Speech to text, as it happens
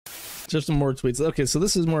just some more tweets. Okay, so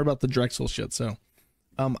this is more about the Drexel shit. So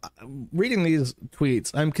reading these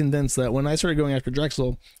tweets, I'm convinced that when I started going after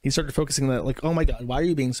Drexel, he started focusing that, like, oh my god, why are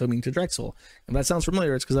you being so mean to Drexel? And that sounds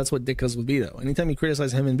familiar. It's because that's what Dick does with Vito. Anytime you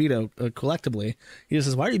criticize him and Vito collectively, he just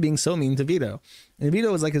says, why are you being so mean to Vito? And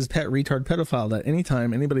Vito is like his pet retard pedophile that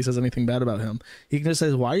anytime anybody says anything bad about him, he can just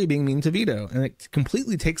say, why are you being mean to Vito? And it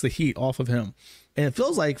completely takes the heat off of him. And it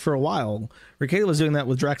feels like for a while, Ricada was doing that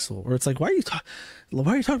with Drexel, where it's like, why are you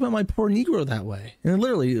talking about my poor Negro that way? And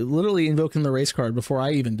literally invoking the race card before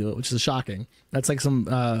I even do it, which is shocking. That's like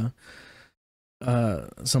some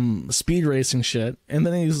speed racing shit. And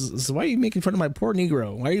then he's, why are you making fun of my poor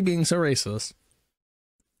Negro? Why are you being so racist?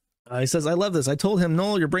 He says, I love this. I told him,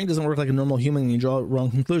 no, your brain doesn't work like a normal human and you draw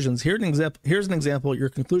wrong conclusions. Here's an example. Your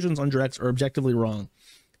conclusions on Drex are objectively wrong.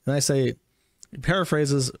 And I say,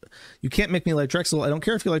 paraphrases, you can't make me like Drexel. I don't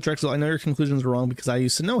care if you like Drexel. I know your conclusions are wrong because I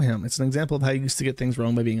used to know him. It's an example of how you used to get things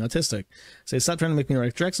wrong by being autistic. Say, stop trying to make me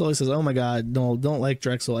like Drexel. He says, oh my god, no, don't like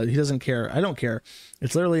Drexel. He doesn't care. I don't care.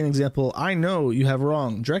 It's literally an example. I know you have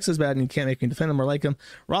wrong. Drex is bad and you can't make me defend him or like him.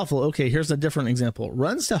 Raffle, okay, here's a different example.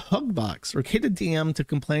 Runs to Hugbox or Kid DM to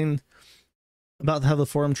complain about how the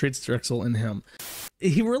forum treats Drexel and him.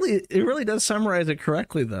 It really does summarize it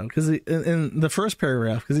correctly though, because in the first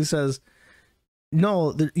paragraph, because he says,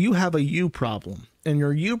 no, you have a you problem, and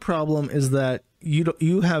your you problem is that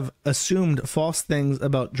you have assumed false things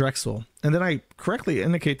about Drexel. And then I correctly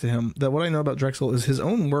indicate to him that what I know about Drexel is his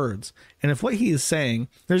own words, and if what he is saying,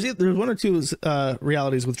 there's one or two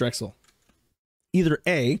realities with Drexel. Either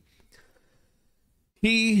A,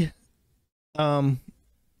 he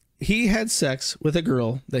had sex with a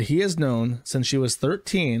girl that he has known since she was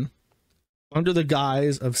 13, under the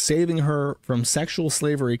guise of saving her from sexual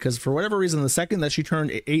slavery, because for whatever reason, the second that she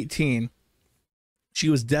turned 18, she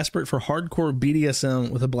was desperate for hardcore BDSM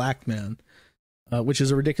with a black man, which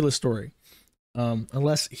is a ridiculous story.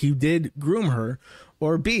 Unless he did groom her,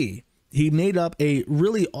 or B, he made up a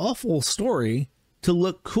really awful story to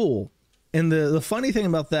look cool. And the funny thing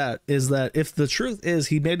about that is that if the truth is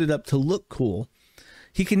he made it up to look cool,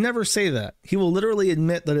 he can never say that. He will literally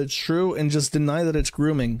admit that it's true and just deny that it's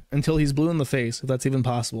grooming until he's blue in the face, if that's even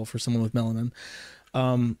possible for someone with melanin.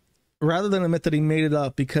 Rather than admit that he made it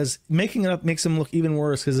up, because making it up makes him look even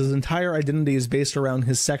worse, because his entire identity is based around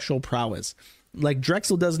his sexual prowess. Like,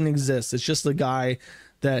 Drexel doesn't exist. It's just a guy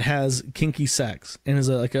that has kinky sex and is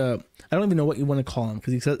I don't even know what you want to call him,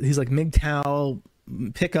 because he's like MGTOW,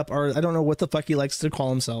 pickup art. I don't know what the fuck he likes to call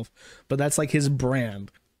himself, but that's like his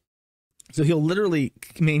brand. So he'll literally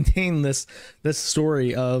maintain this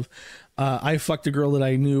story of I fucked a girl that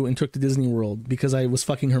I knew and took to Disney World because I was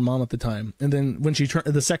fucking her mom at the time. And then when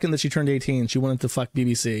the second that she turned 18, she wanted to fuck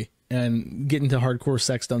BBC and get into hardcore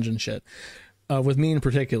sex dungeon shit with me in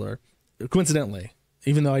particular, coincidentally,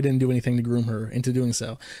 even though I didn't do anything to groom her into doing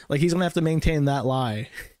so. Like, he's gonna have to maintain that lie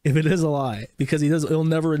if it is a lie, because he'll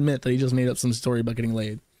never admit that he just made up some story about getting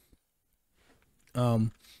laid.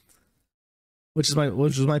 Which is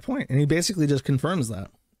my point, and he basically just confirms that.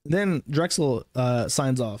 Then Drexel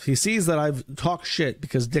signs off. He sees that I've talked shit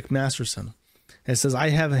because Dick Masterson. It says, I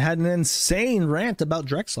have had an insane rant about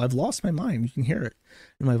Drexel. I've lost my mind. You can hear it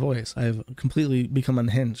in my voice. I've completely become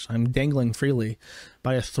unhinged. I'm dangling freely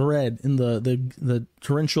by a thread in the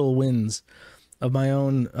torrential winds of my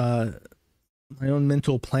own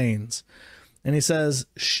mental planes. And he says,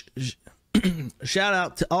 shout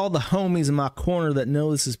out to all the homies in my corner that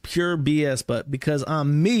know this is pure BS, but because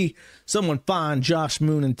I'm me, someone find Josh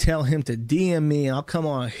Moon and tell him to DM me and I'll come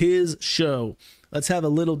on his show. Let's have a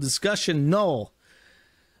little discussion. No.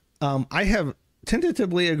 I have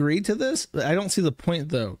tentatively agreed to this, but I don't see the point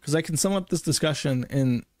though, because I can sum up this discussion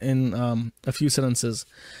in a few sentences.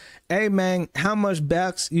 Hey man, how much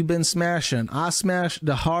backs you been smashing? I smashed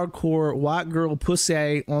the hardcore white girl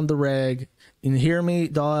pussy on the reg. You hear me,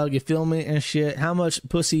 dog? You feel me and shit? How much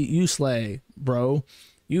pussy you slay, bro?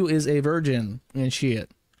 You is a virgin and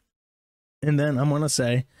shit. And then I'm gonna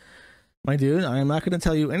say, my dude, I'm not gonna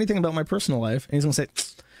tell you anything about my personal life. And he's gonna say,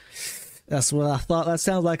 that's what I thought. That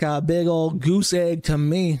sounds like a big old goose egg to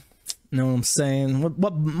me. You know what I'm saying?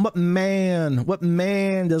 What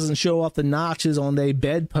man doesn't show off the notches on their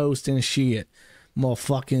bedpost and shit?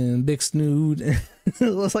 Motherfucking big snood. It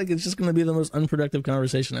looks like it's just going to be the most unproductive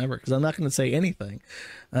conversation ever, because I'm not going to say anything.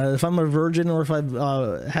 If I'm a virgin, or if I've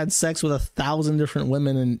had sex with 1,000 different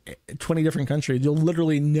women in 20 different countries, you'll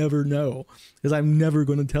literally never know, because I'm never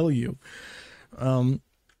going to tell you.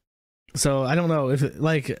 So I don't know if it,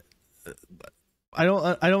 like, I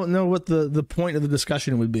don't know what the point of the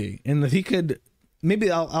discussion would be. And if he could,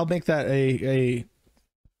 maybe I'll make that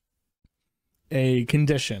a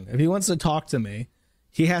condition. If he wants to talk to me,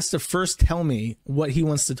 he has to first tell me what he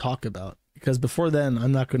wants to talk about, because before then,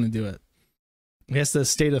 I'm not going to do it. He has to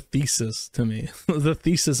state a thesis to me, the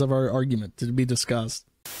thesis of our argument to be discussed.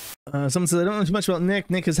 Someone says, I don't know too much about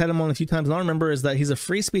Nick. Nick has had him on a few times, and all I remember is that he's a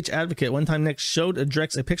free speech advocate. One time Nick showed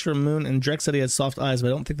Drex a picture of Moon, and Drex said he had soft eyes, but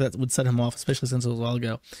I don't think that would set him off, especially since it was a while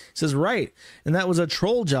ago. He says, right, and that was a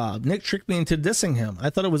troll job. Nick tricked me into dissing him.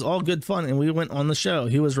 I thought it was all good fun, and we went on the show.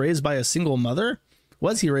 He was raised by a single mother?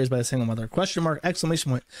 Was he raised by a single mother? Question mark,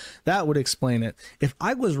 exclamation point. That would explain it. If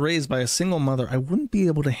I was raised by a single mother, I wouldn't be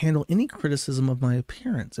able to handle any criticism of my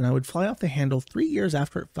appearance, and I would fly off the handle 3 years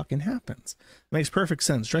after it fucking happens. Makes perfect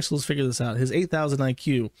sense. Drexel's figured this out. His 8,000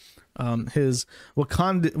 IQ, his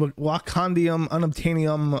Wakandium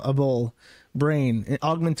unobtainium brain,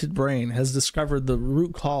 augmented brain, has discovered the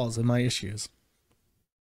root cause of my issues.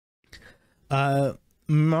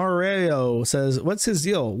 Mario says, what's his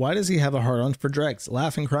deal? Why does he have a hard-on for Drex?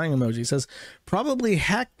 Laughing, crying emoji. Says, probably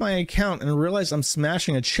hacked my account and realized I'm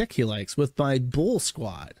smashing a chick he likes with my bull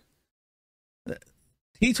squad.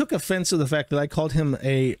 He took offense to the fact that I called him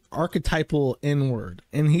a archetypal N-word,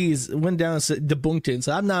 and he's went down and debunked it and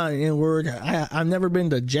said, I'm not an N-word. I've never been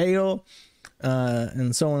to jail,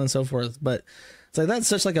 and so on and so forth. But it's like, that's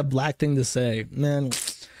such like a black thing to say, man.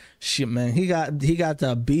 Shit, man, he got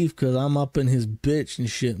that beef because I'm up in his bitch and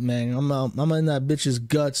shit, man. I'm in that bitch's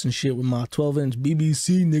guts and shit with my 12-inch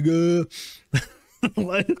BBC, nigga.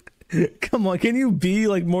 Like, come on, can you be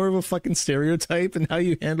like more of a fucking stereotype in how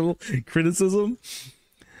you handle criticism?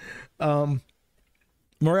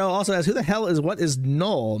 Morel also asks, who the hell is what is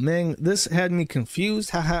null? Man, this had me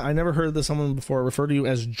confused. Haha, I never heard that someone before refer to you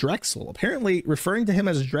as Drexel. Apparently, referring to him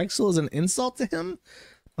as Drexel is an insult to him.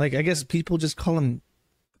 Like, I guess people just call him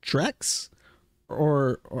Drex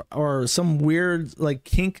or some weird like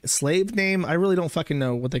kink slave name. I really don't fucking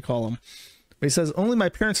know what they call him. But he says, only my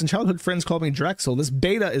parents and childhood friends called me Drexel. This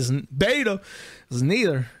beta is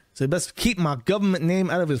neither. So he best keep my government name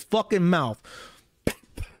out of his fucking mouth.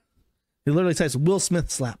 He literally types Will Smith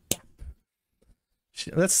slap.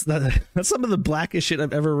 That's some of the blackest shit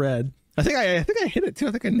I've ever read. I think I hit it too.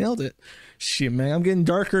 I think I nailed it. Shit, man, I'm getting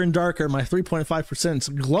darker and darker. My 3.5% is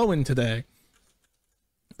glowing today.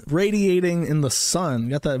 Radiating in the sun.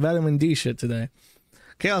 Got that vitamin D shit today.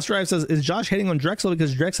 Chaos Drive says, is Josh hating on Drexel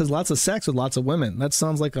because Drex has lots of sex with lots of women? That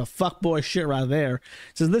sounds like a fuckboy shit right there.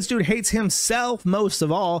 Says this dude hates himself most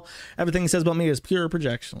of all. Everything he says about me is pure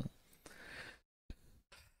projection.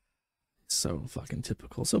 So fucking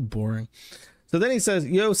typical. So boring. So then he says,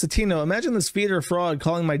 yo, Satino, imagine this feeder fraud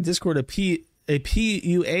calling my Discord a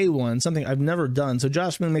PUA one, something I've never done. So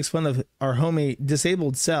Josh Moon makes fun of our homie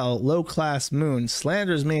disabled cell, low class Moon,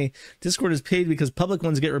 slanders me. Discord is paid because public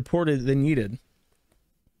ones get reported than needed.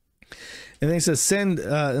 And then he says, send,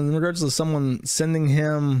 in regards to someone sending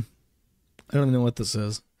him, I don't even know what this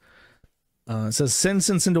is. It says, send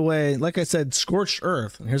Sinson away. Like I said, scorched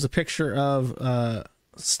earth. And here's a picture of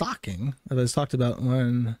stalking, as I was talked about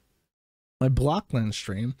when my Blockland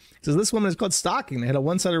stream. It says this woman is called stalking. They had a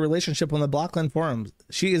one-sided relationship on the Blockland forums.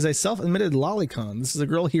 She is a self-admitted lolicon. This is a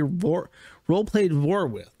girl he role-played war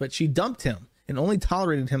with, but she dumped him and only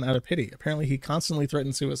tolerated him out of pity. Apparently, he constantly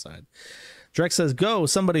threatened suicide. Drex says, go,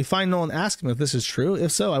 somebody find Noel and ask him if this is true.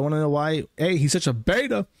 If so, I want to know why, A, he's such a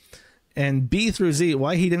beta, and B through Z,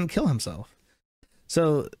 why he didn't kill himself.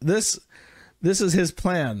 So this is his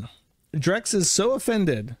plan. Drex is so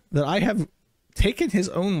offended that I have taken his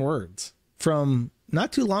own words from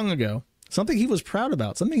not too long ago, something he was proud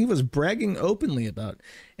about, something he was bragging openly about,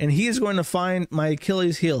 and he is going to find my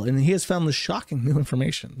Achilles heel, and he has found the shocking new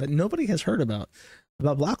information that nobody has heard about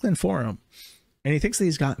Blockland Forum, and he thinks that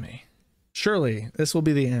he's got me. Surely this will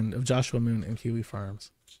be the end of Joshua Moon and Kiwi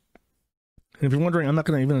Farms. And if you're wondering, I'm not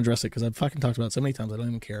going to even address it because I've fucking talked about it so many times I don't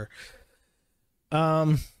even care.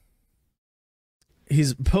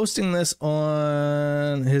 He's posting this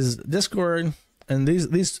on his Discord, and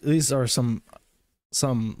these are some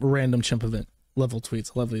random chimp event level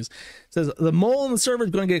tweets. I love these. It says the mole in the server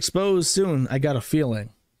is going to get exposed soon. I got a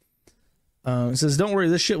feeling. It says don't worry,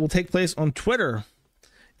 this shit will take place on Twitter.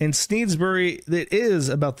 In Sneedsbury, it is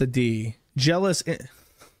about the D. Jealous.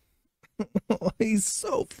 He's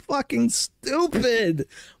so fucking stupid.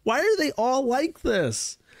 Why are they all like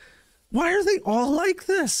this? Why are they all like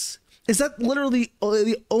this? Is that literally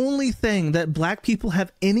the only thing that black people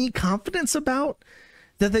have any confidence about?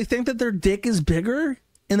 That they think that their dick is bigger?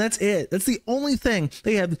 And that's it. That's the only thing.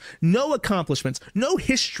 They have no accomplishments, no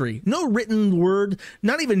history, no written word,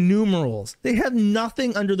 not even numerals. They have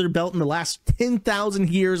nothing under their belt in the last 10,000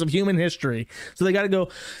 years of human history. So they got to go,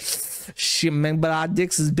 shit, man, but our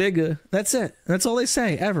dicks is bigger. That's it. That's all they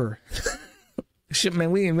say, ever. Shit,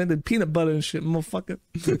 man, we invented peanut butter and shit, motherfucker.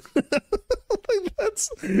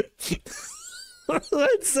 Like,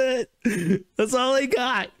 that's it. That's all I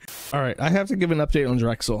got. All right, I have to give an update on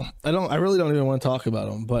Drexel. I really don't even want to talk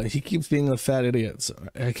about him, but he keeps being a fat idiot. So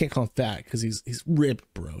I can't call him fat because he's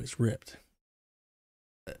ripped, bro. He's ripped.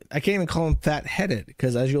 I can't even call him fat-headed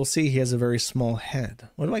because, as you'll see, he has a very small head.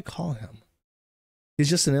 What do I call him? He's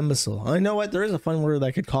just an imbecile. I know what, there is a fun word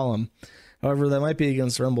I could call him. However, that might be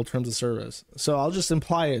against Rumble terms of service. So I'll just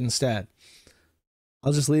imply it instead.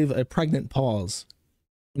 I'll just leave a pregnant pause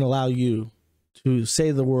and allow you to say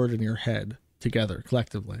the word in your head together,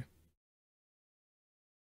 collectively.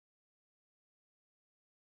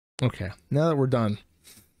 Okay, now that we're done,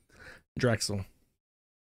 Drexel.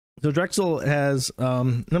 So Drexel has,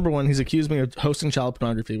 number one, he's accused me of hosting child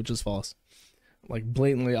pornography, which is false. Like,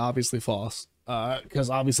 blatantly, obviously false. Because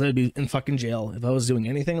obviously I'd be in fucking jail if I was doing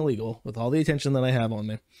anything illegal with all the attention that I have on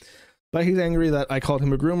me. But he's angry that I called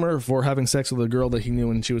him a groomer for having sex with a girl that he knew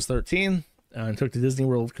when she was 13 and took to Disney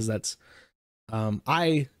World, because that's,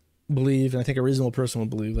 I believe, and I think a reasonable person would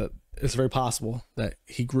believe, that it's very possible that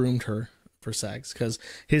he groomed her for sex, because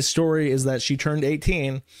his story is that she turned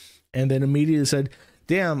 18 and then immediately said,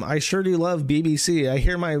 damn, I sure do love BBC. I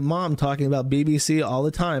hear my mom talking about BBC all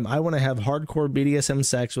the time. I want to have hardcore BDSM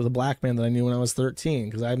sex with a black man that I knew when I was 13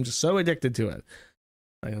 because I'm just so addicted to it.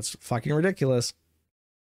 Like, that's fucking ridiculous.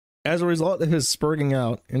 As a result of his spurging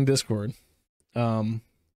out in Discord, some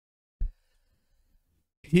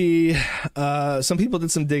people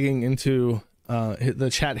did some digging into the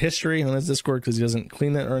chat history on his Discord because he doesn't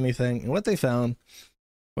clean it or anything. And what they found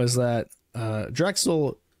was that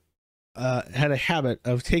Drexel had a habit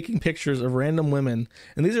of taking pictures of random women,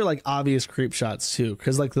 and these are like obvious creep shots too,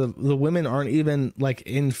 because like the women aren't even like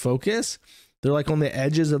in focus, they're like on the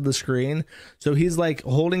edges of the screen. So he's like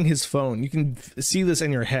holding his phone, you can see this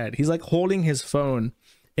in your head, he's like holding his phone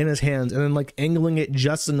in his hands and then like angling it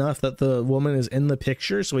just enough that the woman is in the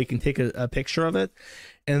picture so he can take a picture of it,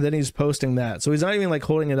 and then he's posting that. So he's not even like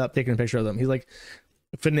holding it up taking a picture of them, he's like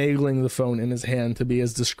finagling the phone in his hand to be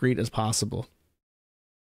as discreet as possible.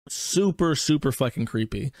 Super fucking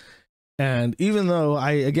creepy. And even though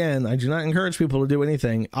I do not encourage people to do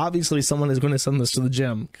anything, obviously someone is going to send this to the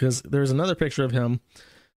gym, because there's another picture of him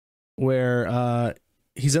where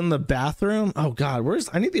he's in the bathroom. Oh god,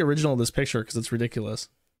 I need the original of this picture because it's ridiculous.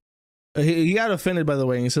 He got offended, by the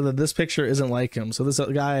way, and he said that this picture isn't like him, so this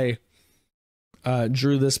guy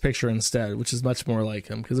drew this picture instead, which is much more like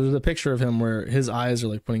him, because there's a picture of him where his eyes are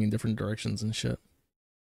like pointing in different directions and shit.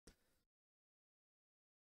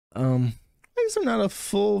 I guess I'm not a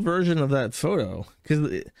full version of that photo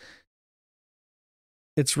because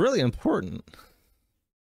it's really important.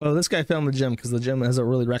 Oh, this guy found the gym because the gym has a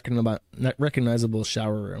really recognizable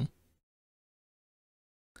shower room.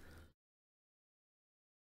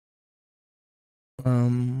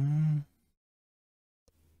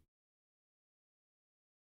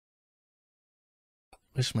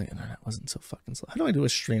 Wish my internet wasn't so fucking slow. How do I do a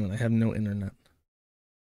stream when I have no internet?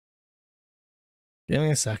 Give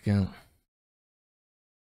me a second.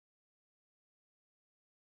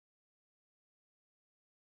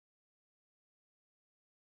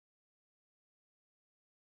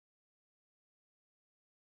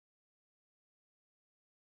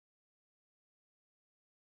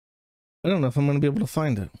 I don't know if I'm going to be able to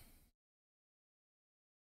find it.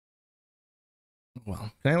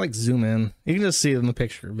 Well, can I like zoom in? You can just see it in the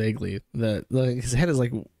picture vaguely that his head is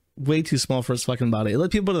like way too small for his fucking body. It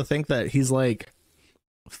led people to think that he's like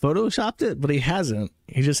photoshopped it, but he hasn't.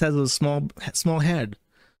 He just has a small head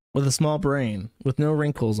with a small brain with no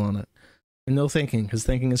wrinkles on it and no thinking, because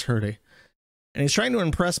thinking is hurting. And he's trying to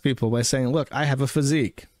impress people by saying, look, I have a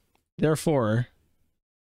physique, therefore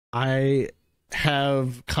I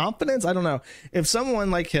have confidence. I don't know if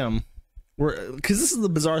someone like him were, because this is the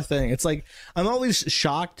bizarre thing, it's like I'm always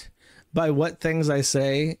shocked by what things I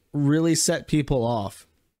say really set people off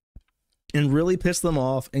and really piss them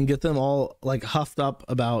off and get them all like huffed up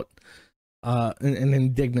about and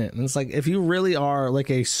indignant. And it's like, if you really are like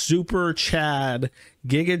a super Chad,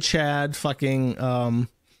 Giga Chad fucking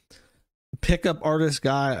pickup artist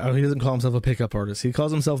guy, oh, he doesn't call himself a pickup artist, he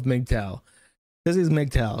calls himself MGTOW because he's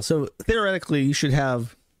MGTOW. So theoretically you should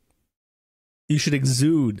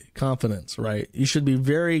exude confidence, right? You should be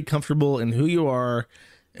very comfortable in who you are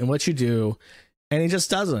and what you do, and he just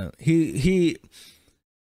doesn't. He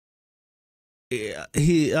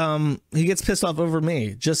gets pissed off over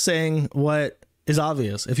me just saying what is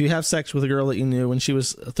obvious. If you have sex with a girl that you knew when she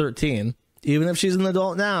was 13, even if she's an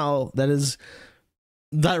adult now,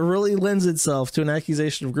 that really lends itself to an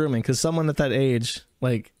accusation of grooming, because someone at that age,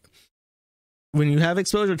 like, when you have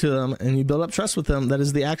exposure to them and you build up trust with them, that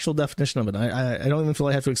is the actual definition of it. I don't even feel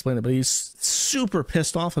I have to explain it, but he's super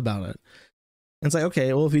pissed off about it. And it's like,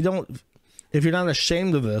 okay, well, if you're not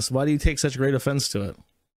ashamed of this, why do you take such great offense to it?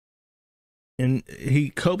 And he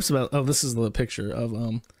copes about, oh, this is the picture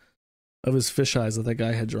of his fish eyes that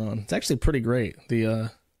guy had drawn. It's actually pretty great,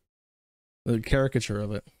 the caricature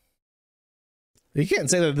of it. You can't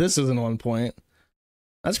say that this isn't on point.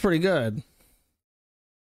 That's pretty good. In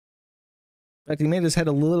fact, he made his head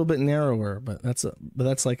a little bit narrower, but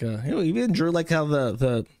that's like a, you know, he even drew like how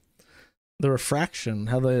the refraction,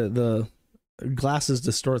 how the glasses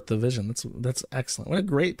distort the vision. That's excellent. What a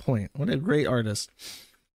great point. What a great artist.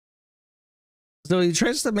 So he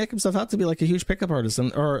tries to make himself out to be like a huge pickup artist,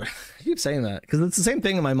 or I keep saying that because it's the same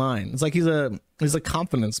thing in my mind. It's like he's a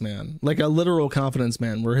confidence man, like a literal confidence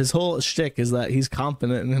man, where his whole shtick is that he's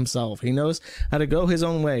confident in himself. He knows how to go his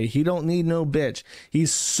own way. He don't need no bitch.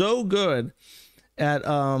 He's so good at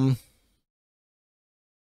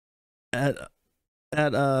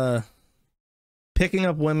picking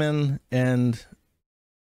up women, and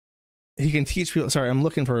he can teach people. Sorry, I'm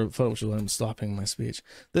looking for a photo, which is why I'm stopping my speech.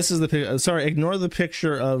 This is the picture. Sorry, ignore the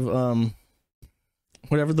picture of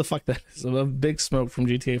whatever the fuck that is, of Big Smoke from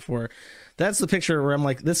GTA 4. That's the picture where I'm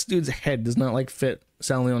like, this dude's head does not like fit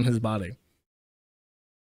soundly on his body.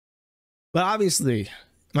 But obviously,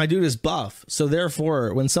 my dude is buff, so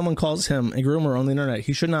therefore, when someone calls him a groomer on the internet,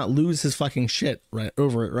 he should not lose his fucking shit right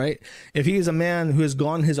over it, right? If he is a man who has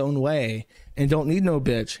gone his own way and don't need no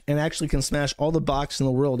bitch and actually can smash all the boxes in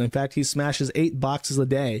the world. In fact, he smashes 8 boxes a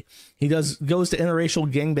day. He goes to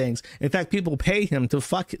interracial gangbangs. In fact, people pay him to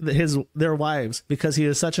fuck their wives because he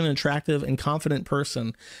is such an attractive and confident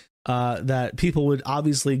person that people would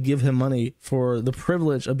obviously give him money for the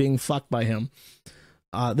privilege of being fucked by him.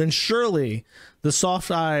 Then surely the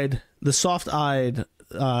soft-eyed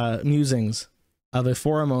musings of a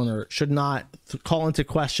forum owner should not call into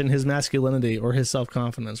question his masculinity or his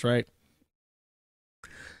self-confidence, right?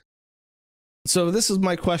 So this is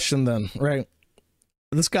my question then, right?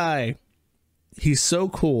 This guy, he's so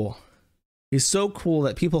cool. He's so cool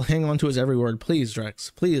that people hang on to his every word. Please,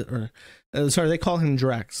 Drex, please. Or, sorry, they call him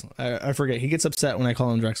Drex. I forget. He gets upset when I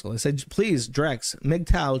call him Drexel. They say, please, Drex,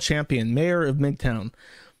 MGTOW champion, mayor of MGTOwn,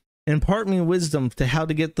 impart me wisdom to how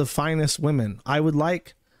to get the finest women. I would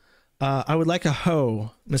like a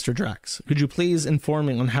hoe, Mr. Drex. Could you please inform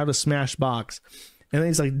me on how to smash box? And then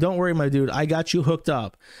he's like, don't worry, my dude. I got you hooked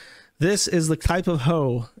up. This is the type of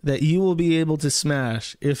hoe that you will be able to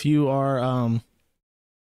smash if you are,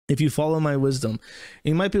 if you follow my wisdom.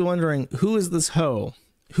 You might be wondering, who is this hoe?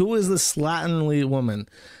 Who is this slatternly woman?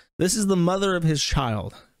 This is the mother of his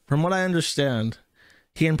child. From what I understand,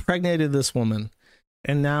 he impregnated this woman,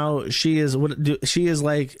 and now she is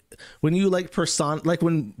like, when you like like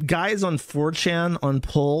when guys on 4chan on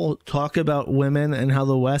Pull talk about women and how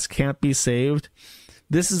the West can't be saved,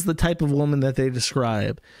 this is the type of woman that they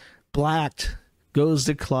describe. Blacked, goes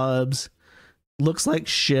to clubs, looks like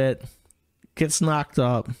shit, gets knocked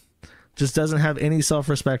up, just doesn't have any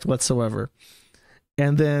self-respect whatsoever.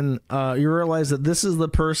 And then you realize that this is the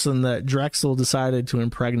person that Drexel decided to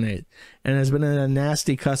impregnate and has been in a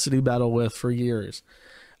nasty custody battle with for years.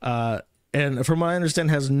 And from what I understand,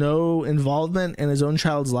 has no involvement in his own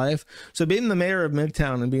child's life. So being the mayor of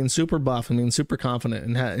MGTOwn and being super buff and being super confident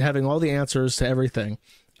and having all the answers to everything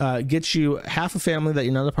gets you half a family that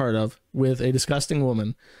you're not a part of with a disgusting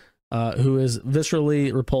woman who is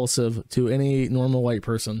viscerally repulsive to any normal white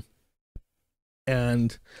person.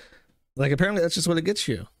 And like, apparently that's just what it gets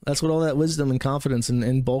you. That's what all that wisdom and confidence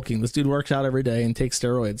and bulking. This dude works out every day and takes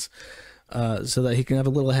steroids so that he can have a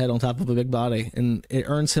little head on top of a big body, and it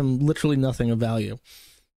earns him literally nothing of value.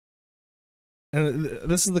 And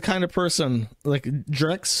this is the kind of person, like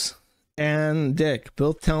Drex and Dick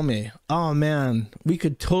both tell me, oh man, we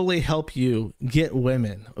could totally help you get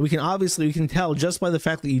women. We can tell just by the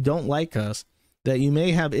fact that you don't like us that you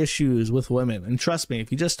may have issues with women. And trust me,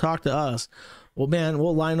 if you just talk to us, well, man,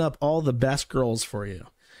 we'll line up all the best girls for you.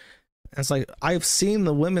 And it's like, I've seen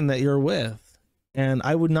the women that you're with, and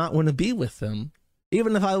I would not want to be with them.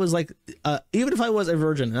 Even if I was like, even if I was a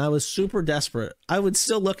virgin and I was super desperate, I would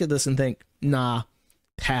still look at this and think, nah,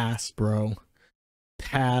 pass, bro.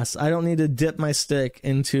 Pass. I don't need to dip my stick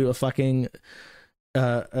into a fucking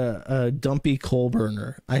a dumpy coal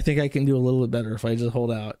burner. I think I can do a little bit better if I just hold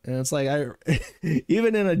out. And it's like,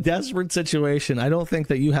 even in a desperate situation, I don't think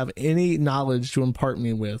that you have any knowledge to impart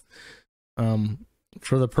me with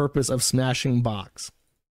for the purpose of smashing box.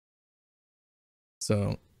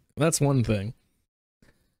 So that's one thing.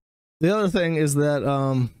 The other thing is that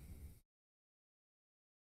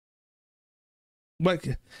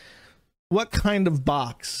like, what kind of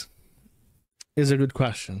box is a good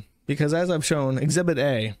question, because as I've shown, Exhibit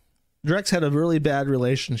A, Drex had a really bad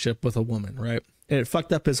relationship with a woman, right? It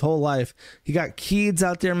fucked up his whole life. He got kids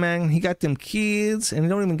out there, man. He got them kids, and he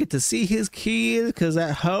don't even get to see his kids because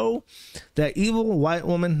that hoe, that evil white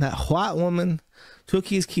woman, that white woman took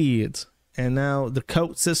his kids. And now the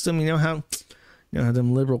coat system, you know how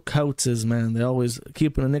them liberal coats is, man. They always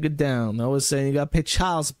keeping a nigga down. They always saying you gotta pay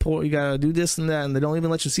child support, you gotta do this and that, and they don't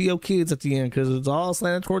even let you see your kids at the end because it's all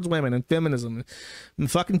slanted towards women and feminism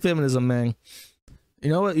and fucking feminism, man. You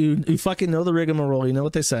know what? You fucking know the rigmarole. You know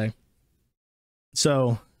what they say.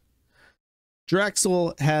 So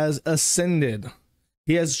Drexel has ascended.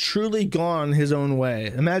 He has truly gone his own way.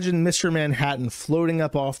 Imagine Mr. Manhattan floating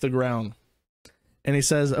up off the ground. And he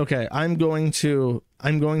says, okay, I'm going to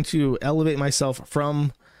elevate myself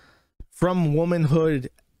from womanhood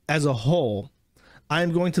as a whole.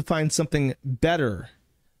 I'm going to find something better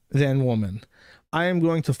than woman. I am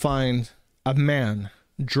going to find a man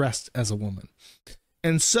dressed as a woman.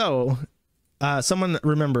 And so someone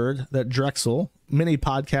remembered that Drexel, many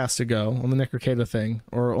podcasts ago on the Nick Ricada thing,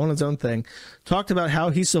 or on his own thing, talked about how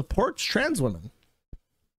he supports trans women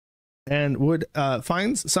and would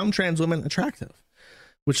find some trans women attractive,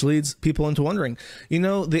 which leads people into wondering, you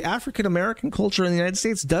know, the African-American culture in the United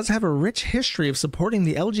States does have a rich history of supporting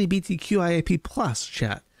the LGBTQIAP plus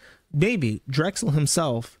chat. Maybe Drexel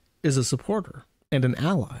himself is a supporter and an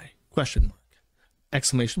ally, question mark,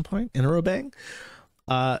 exclamation point, interrobang.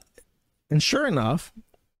 And sure enough,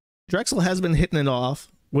 Drexel has been hitting it off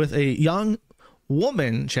with a young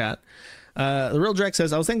woman, chat. The real Drex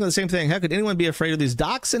says, I was thinking the same thing. How could anyone be afraid of these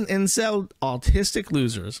dachshund incel autistic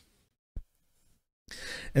losers?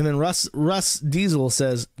 And then Russ Diesel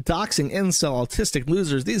says, doxing incel autistic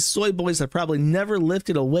losers. These soy boys have probably never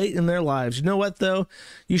lifted a weight in their lives. You know what, though?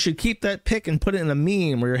 You should keep that pic and put it in a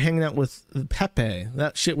meme where you're hanging out with Pepe.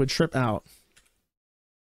 That shit would trip out.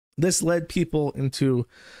 This led people into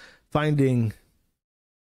finding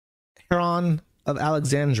Heron of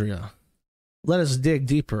Alexandria. Let us dig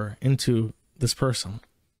deeper into this person.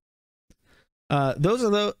 Those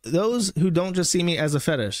are those who don't just see me as a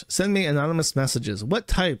fetish. Send me anonymous messages. What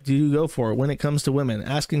type do you go for when it comes to women?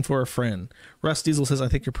 Asking for a friend. Russ Diesel says, I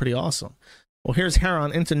think you're pretty awesome. Well, here's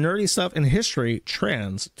Heron into nerdy stuff in history,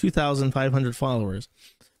 trans, 2,500 followers.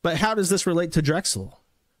 But how does this relate to Drexel?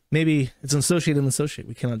 Maybe it's an associate.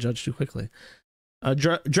 We cannot judge too quickly.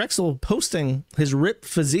 Drexel posting his ripped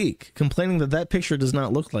physique, complaining that that picture does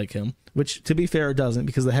not look like him, which, to be fair, it doesn't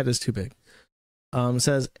because the head is too big.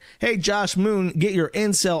 Says, hey, Josh Moon, get your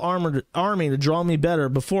incel army to draw me better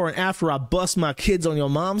before and after I bust my kids on your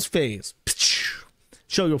mom's face.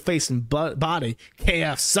 Show your face and body,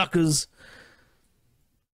 KF suckers.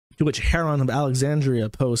 To which Heron of Alexandria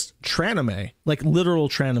posts tranime, like literal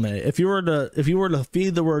tranime. If you were to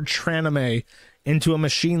feed the word tranime into a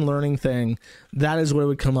machine learning thing, that is what it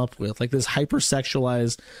would come up with, like this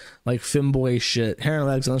hypersexualized, like femboy shit. Heron of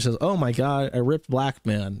Alexandria says, "Oh my god, a ripped black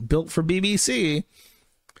man built for BBC."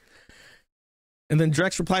 And then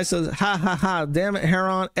Drex replies, says, "Ha ha ha! Damn it,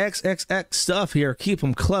 Heron! XXX stuff here. Keep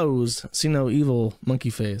them closed. See no evil, monkey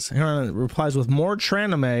face." Heron replies with more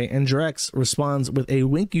tranime, and Drex responds with a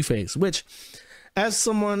winky face. Which, as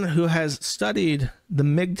someone who has studied the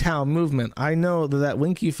MGTOW movement, I know that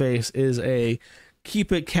winky face is a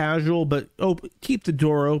keep it casual, but keep the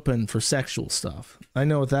door open for sexual stuff. I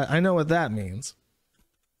know what that means.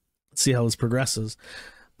 Let's see how this progresses.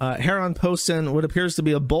 Heron posting what appears to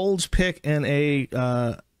be a bulge pic and a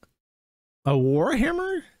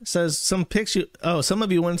warhammer. Says some pics some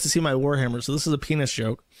of you wanted to see my warhammer, so this is a penis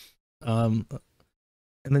joke. And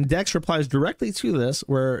then Dex replies directly to this,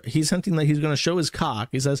 where he's hinting that he's going to show his cock.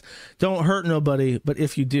 He says, "Don't hurt nobody, but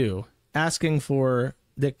if you do," asking for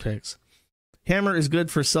dick pics. Hammer is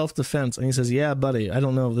good for self-defense, and he says, "Yeah, buddy, I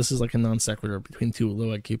don't know. This is like a non sequitur between two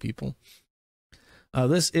low IQ people."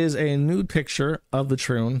 This is a nude picture of the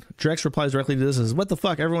Troon. Drex replies directly to this as, "What the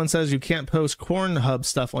fuck? Everyone says you can't post Cornhub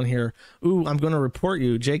stuff on here. Ooh, I'm going to report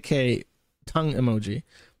you. JK tongue emoji.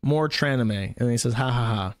 More tranime." And he says, "Ha ha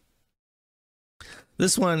ha."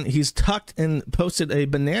 This one, he's tucked and posted a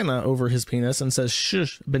banana over his penis and says,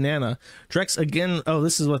 "Shush, banana." Drex again. Oh,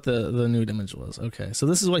 this is what the nude image was. Okay, so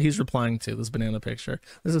this is what he's replying to, this banana picture.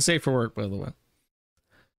 This is safe for work, by the way.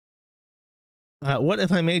 What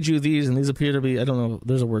if I made you these, and these appear to be, I don't know,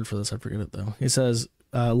 there's a word for this, I forget it though. He says,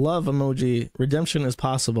 love emoji, redemption is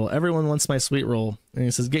possible. Everyone wants my sweet roll. And he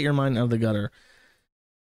says, get your mind out of the gutter.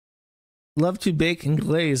 Love to bake and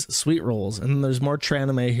glaze sweet rolls. And then there's more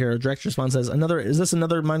tranime here. Direct response says, is this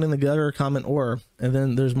another mind in the gutter comment or? And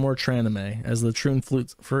then there's more tranime as the Troon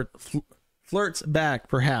flirts back,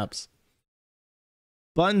 perhaps.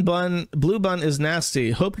 Blue Bun is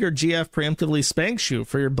nasty. Hope your GF preemptively spanks you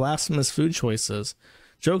for your blasphemous food choices.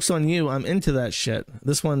 Joke's on you. I'm into that shit.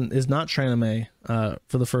 This one is not Traname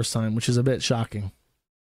for the first time, which is a bit shocking.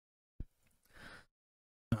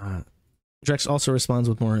 Drex also responds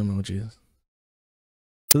with more emojis.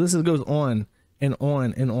 So this goes on and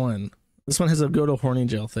on and on. This one has a go to horny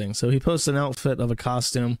jail thing. So he posts an outfit of a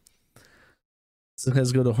costume. So it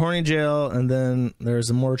has go to horny jail, and then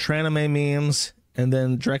there's more Traname memes, and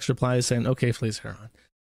then Drex replies saying, okay, please, Heron.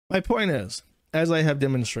 My point is, as I have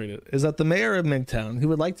demonstrated, is that the mayor of MGTOWN, who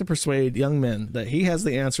would like to persuade young men that he has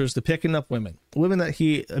the answers to picking up women that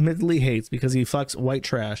he admittedly hates because he fucks white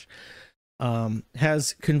trash,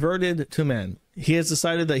 has converted to men. He has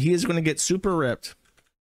decided that he is going to get super ripped,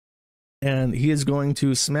 and he is going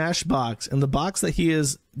to smash box, and the box that he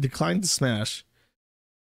is declined to smash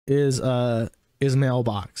is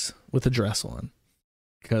mailbox with a dress on,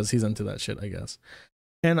 because he's into that shit, I guess.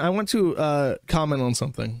 And I want to comment on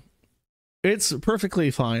something. It's perfectly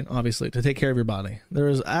fine, obviously, to take care of your body. There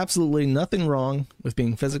is absolutely nothing wrong with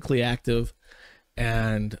being physically active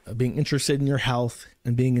and being interested in your health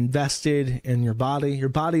and being invested in your body. Your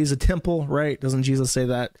body is a temple, right? Doesn't Jesus say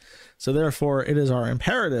that? So therefore, it is our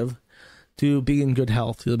imperative to be in good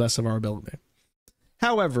health to the best of our ability.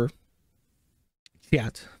 However,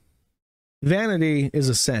 vanity is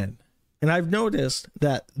a sin. And I've noticed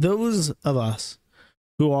that those of us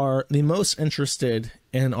who are the most interested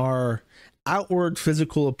in our outward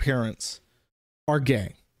physical appearance are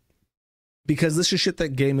gay. Because this is shit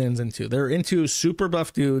that gay men's into. They're into super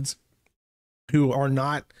buff dudes who are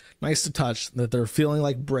not nice to touch, that they're feeling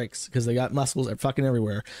like bricks because they got muscles fucking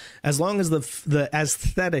everywhere. As long as the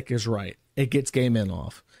aesthetic is right, it gets gay men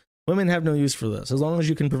off. Women have no use for this. As long as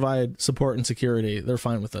you can provide support and security, they're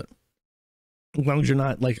fine with it. As long as you're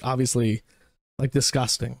not, like, obviously, like,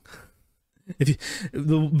 disgusting.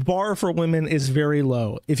 The bar for women is very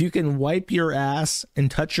low. If you can wipe your ass and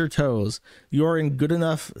touch your toes, you're in good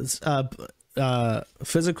enough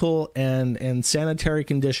physical and sanitary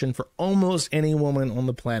condition for almost any woman on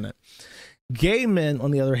the planet. Gay men,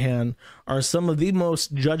 on the other hand, are some of the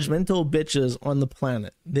most judgmental bitches on the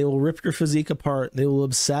planet. They will rip your physique apart. They will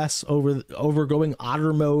obsess over going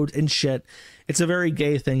otter mode and shit. It's a very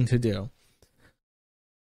gay thing to do.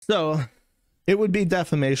 So it would be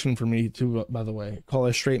defamation for me to, by the way, call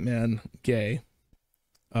a straight man gay.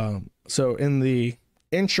 So in the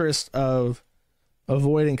interest of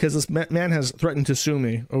avoiding, because this man has threatened to sue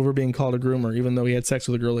me over being called a groomer, even though he had sex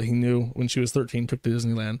with a girl that he knew when she was 13, took to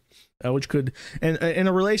Disneyland, which could, and in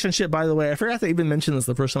a relationship, by the way, I forgot to even mention this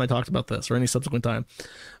the first time I talked about this or any subsequent time.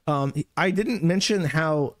 I didn't mention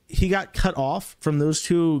how he got cut off from those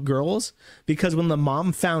two girls because when the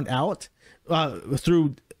mom found out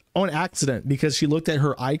on accident, because she looked at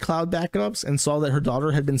her iCloud backups and saw that her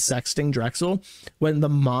daughter had been sexting Drexel. When the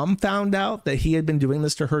mom found out that he had been doing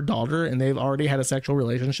this to her daughter and they've already had a sexual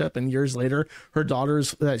relationship, and years later her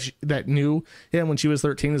daughters that knew him when she was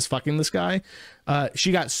 13 is fucking this guy,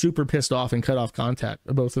 she got super pissed off and cut off contact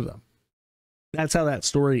of both of them. That's how that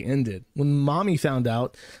story ended. When mommy found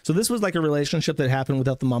out, so this was like a relationship that happened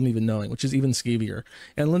without the mom even knowing, which is even skeevier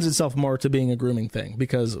and lends itself more to being a grooming thing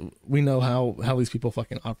because we know how these people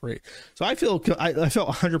fucking operate. So I felt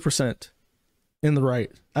 100% in the right.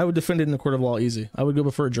 I would defend it in the court of law easy. I would go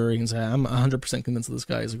before a jury and say, I'm 100% convinced that this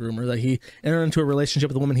guy is a groomer, that he entered into a relationship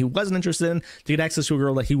with a woman he wasn't interested in to get access to a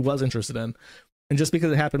girl that he was interested in. And just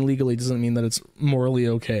because it happened legally doesn't mean that it's morally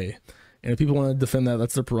okay. And if people want to defend that,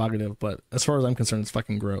 that's their prerogative. But as far as I'm concerned, it's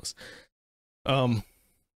fucking gross. But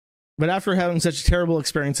after having such terrible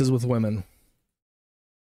experiences with women,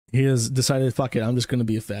 he has decided, fuck it, I'm just going to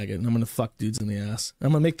be a faggot. And I'm going to fuck dudes in the ass.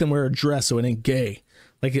 I'm going to make them wear a dress so it ain't gay.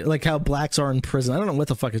 Like how blacks are in prison. I don't know what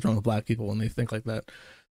the fuck is wrong with black people when they think like that.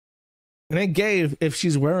 It ain't gay if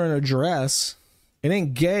she's wearing a dress. It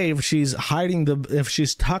ain't gay if she's if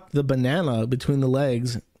she's tucked the banana between the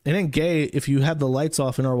legs. It ain't gay if you have the lights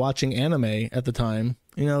off and are watching anime at the time.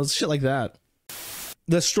 You know, shit like that.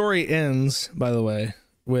 The story ends, by the way,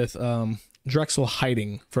 with Drexel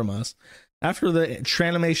hiding from us. After the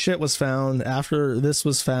Traname shit was found, after this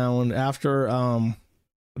was found, after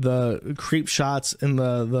the creep shots in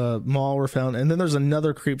the mall were found, and then there's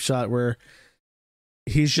another creep shot where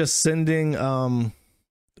he's just sending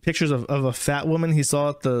pictures of a fat woman he saw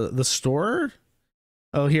at the store.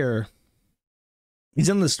 Oh, here. He's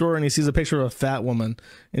in the store and he sees a picture of a fat woman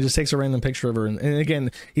and just takes a random picture of her. And again,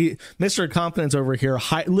 Mr. Confidence over here,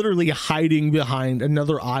 literally hiding behind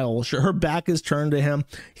another aisle. Her back is turned to him.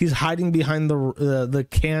 He's hiding behind the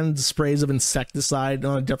canned sprays of insecticide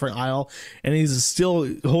on a different aisle. And he's still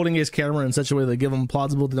holding his camera in such a way that give him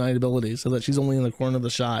plausible deniability so that she's only in the corner of the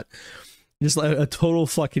shot. Just like a total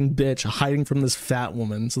fucking bitch hiding from this fat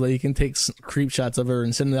woman so that he can take creep shots of her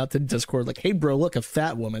and send it out to Discord like, hey bro, look, a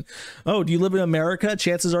fat woman. Oh, do you live in America?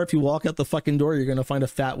 Chances are if you walk out the fucking door, you're going to find a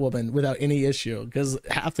fat woman without any issue because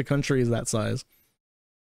half the country is that size.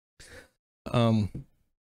 But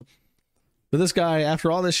this guy, after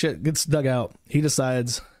all this shit gets dug out, he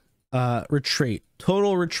decides, retreat,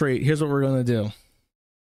 total retreat. Here's what we're going to do.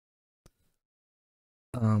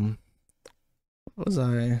 What was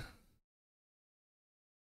I...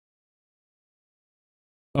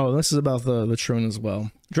 Oh, this is about the Troon as well.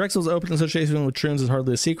 Drexel's open association with Troons is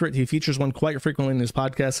hardly a secret. He features one quite frequently in his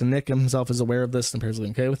podcast, and Nick himself is aware of this and appears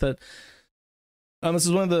okay with it. This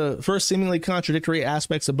is one of the first seemingly contradictory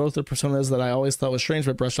aspects of both their personas that I always thought was strange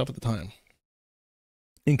but brushed off at the time.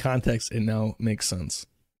 In context, it now makes sense.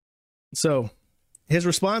 So, his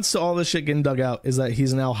response to all this shit getting dug out is that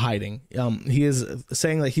he's now hiding. He is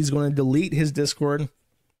saying that he's going to delete his Discord.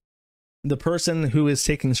 The person who is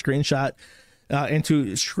taking the screenshot and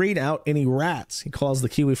to screen out any rats, he calls the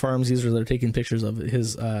Kiwi Farms users that are taking pictures of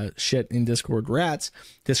his shit in Discord rats,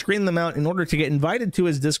 to screen them out. In order to get invited to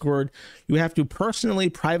his Discord, you have to personally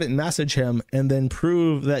private message him and then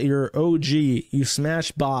prove that you're OG, you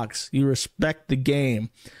smash box, you respect the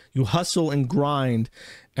game, you hustle and grind,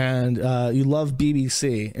 and you love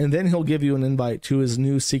BBC. And then he'll give you an invite to his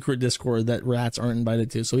new secret Discord that rats aren't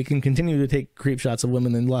invited to, so he can continue to take creep shots of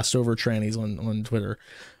women and lust over trannies on Twitter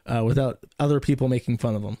without other people making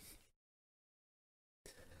fun of him.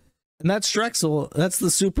 And that's Drexel. That's the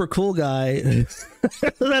super cool guy.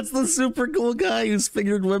 That's the super cool guy who's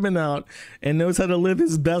figured women out and knows how to live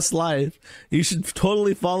his best life. You should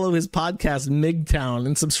totally follow his podcast, MGTOWN,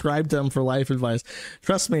 and subscribe to him for life advice.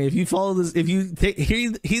 Trust me, if you follow this, if you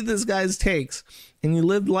heed this guy's takes and you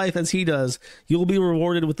live life as he does, you'll be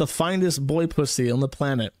rewarded with the finest boy pussy on the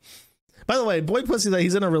planet. By the way, boy pussy that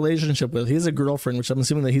he's in a relationship with, he has a girlfriend, which I'm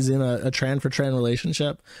assuming that he's in a tran for tran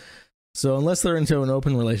relationship. So unless they're into an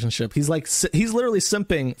open relationship, he's literally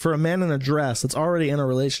simping for a man in a dress that's already in a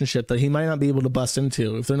relationship that he might not be able to bust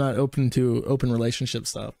into if they're not open to open relationship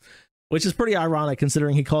stuff, which is pretty ironic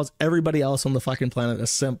considering he calls everybody else on the fucking planet a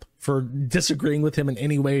simp for disagreeing with him in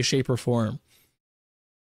any way, shape, or form.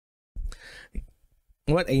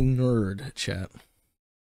 What a nerd, chat.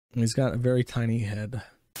 He's got a very tiny head.